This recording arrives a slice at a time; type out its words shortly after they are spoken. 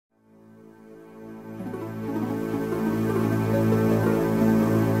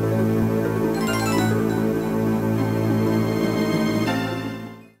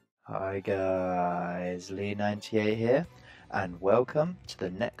guys, Lee98 here, and welcome to the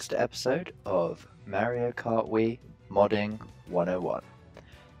next episode of Mario Kart Wii Modding 101.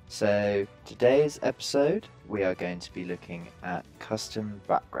 So, today's episode we are going to be looking at custom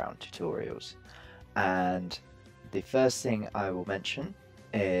background tutorials, and the first thing I will mention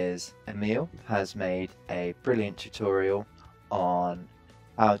is Emil has made a brilliant tutorial on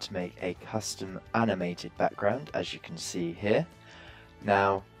how to make a custom animated background, as you can see here.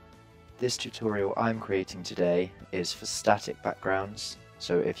 Now, this tutorial I'm creating today is for static backgrounds,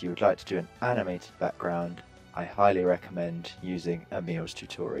 so if you would like to do an animated background, I highly recommend using Emil's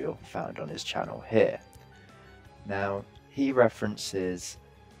tutorial found on his channel here. Now, he references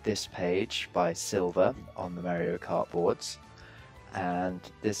this page by Silver on the Mario Kart boards, and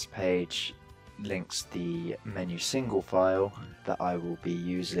this page links the menu single file that I will be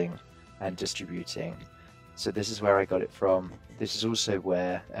using and distributing. So this is where I got it from. This is also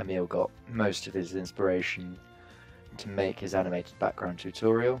where Emil got most of his inspiration to make his animated background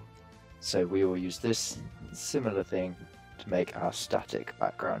tutorial. So we will use this similar thing to make our static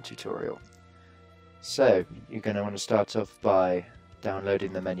background tutorial. So you're going to want to start off by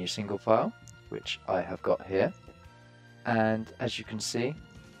downloading the menu single file, which I have got here. And as you can see,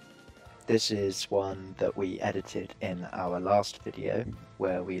 this is one that we edited in our last video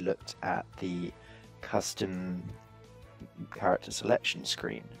where we looked at the custom character selection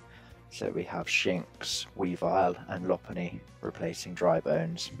screen. So we have Shinx, Weavile and Lopunny replacing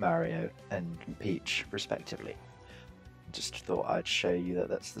Drybones, Mario and Peach respectively. Just thought I'd show you that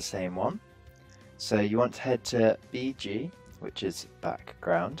that's the same one. So you want to head to BG, which is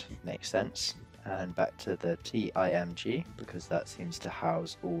background, makes sense, and back to the TIMG because that seems to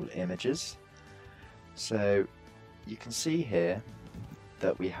house all images. So you can see here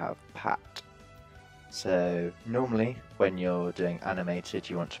that we have Pat. So normally when you're doing animated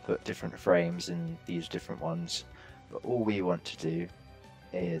you want to put different frames in these different ones, but all we want to do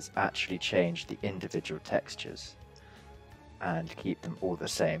is actually change the individual textures and keep them all the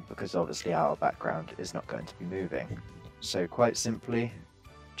same, because obviously our background is not going to be moving. So quite simply,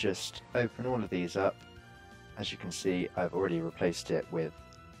 just open all of these up. As you can see, I've already replaced it with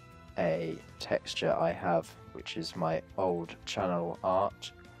a texture I have, which is my old channel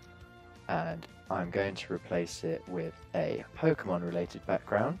art, and I'm going to replace it with a Pokemon related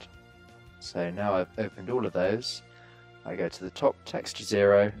background. So now I've opened all of those, I go to the top texture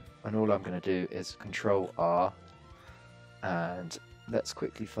 0, and all I'm going to do is Control R, and let's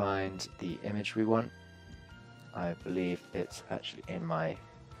quickly find the image we want. I believe it's actually in my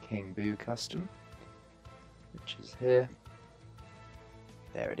King Boo custom, which is here.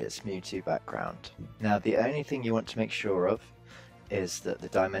 There it is, Mewtwo background. Now the only thing you want to make sure of is that the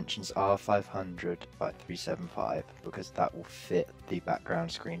dimensions are 500 by 375, because that will fit the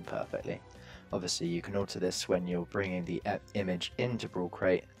background screen perfectly. Obviously you can alter this when you're bringing the image into Brawl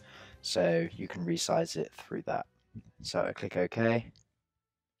Crate, so you can resize it through that. So I click OK,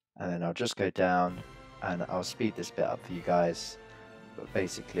 and then I'll just go down and I'll speed this bit up for you guys, but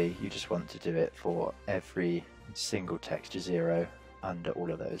basically you just want to do it for every single texture 0 under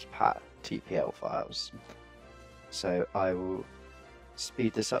all of those PAT TPL files. So I will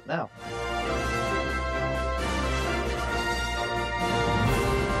speed this up now.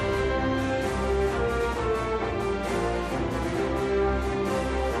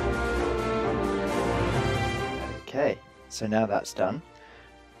 Okay, so now that's done,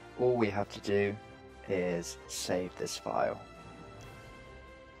 all we have to do is save this file,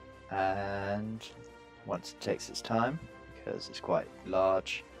 and once it takes its time, because it's quite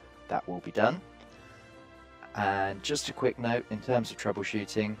large, that will be done. And just a quick note, in terms of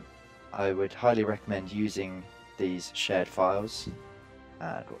troubleshooting, I would highly recommend using these shared files.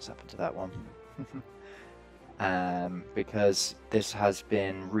 And what's happened to that one? Because this has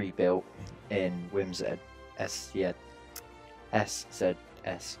been rebuilt in SZS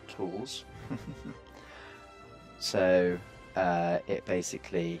tools. So it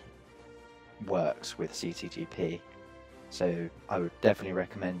basically works with CTGP. So I would definitely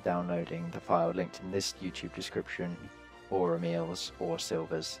recommend downloading the file linked in this YouTube description, or Emil's or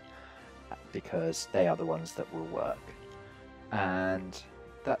Silver's, because they are the ones that will work. And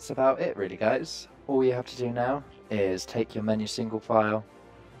that's about it really, guys. All you have to do now is take your menu single file,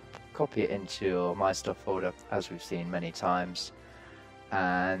 copy it into your My Stuff folder, as we've seen many times,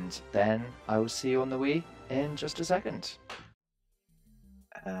 and then I will see you on the Wii in just a second.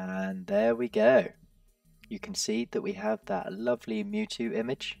 And there we go. You can see that we have that lovely Mewtwo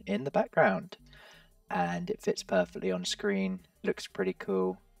image in the background, and it fits perfectly on screen, looks pretty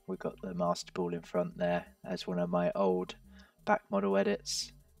cool. We've got the Master Ball in front there as one of my old back model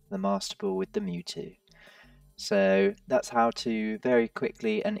edits, the Master Ball with the Mewtwo. So that's how to very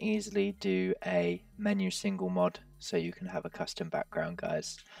quickly and easily do a menu single mod so you can have a custom background,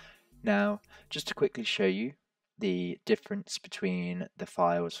 guys. Now, just to quickly show you the difference between the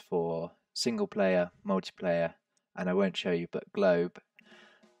files for single player, multiplayer, and I won't show you, but Globe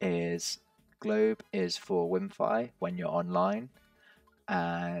is for WinFi when you're online,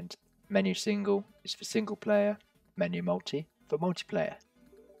 and menu single is for single player, menu multi for multiplayer.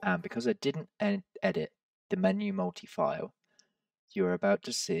 And because I didn't edit the menu multi file, you're about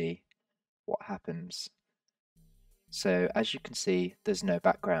to see what happens. So as you can see, there's no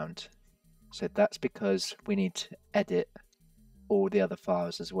background. So that's because we need to edit all the other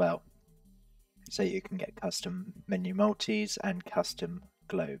files as well. So you can get custom menu multis and custom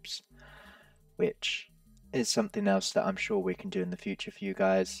globes, which is something else that I'm sure we can do in the future for you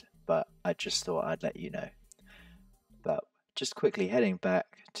guys, but I just thought I'd let you know. But just quickly heading back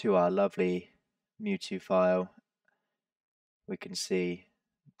to our lovely Mewtwo file, we can see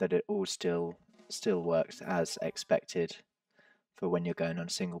that it all still works as expected for when you're going on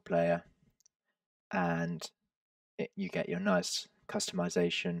single player, and you get your nice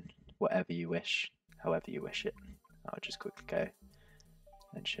customization, whatever you wish, however you wish it. I'll just quickly go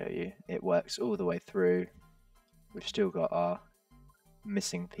and show you. It works all the way through. We've still got our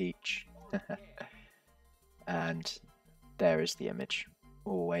missing peach. And there is the image,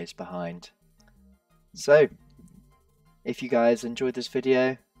 always behind. So, if you guys enjoyed this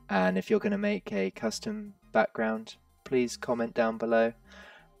video, and if you're going to make a custom background, please comment down below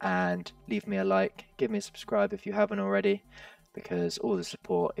and leave me a like, give me a subscribe if you haven't already, because all the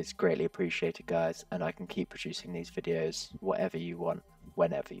support is greatly appreciated, guys, and I can keep producing these videos whatever you want,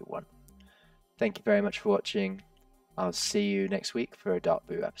 whenever you want. Thank you very much for watching. I'll see you next week for a Dark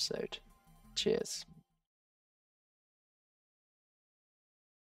Blue episode. Cheers.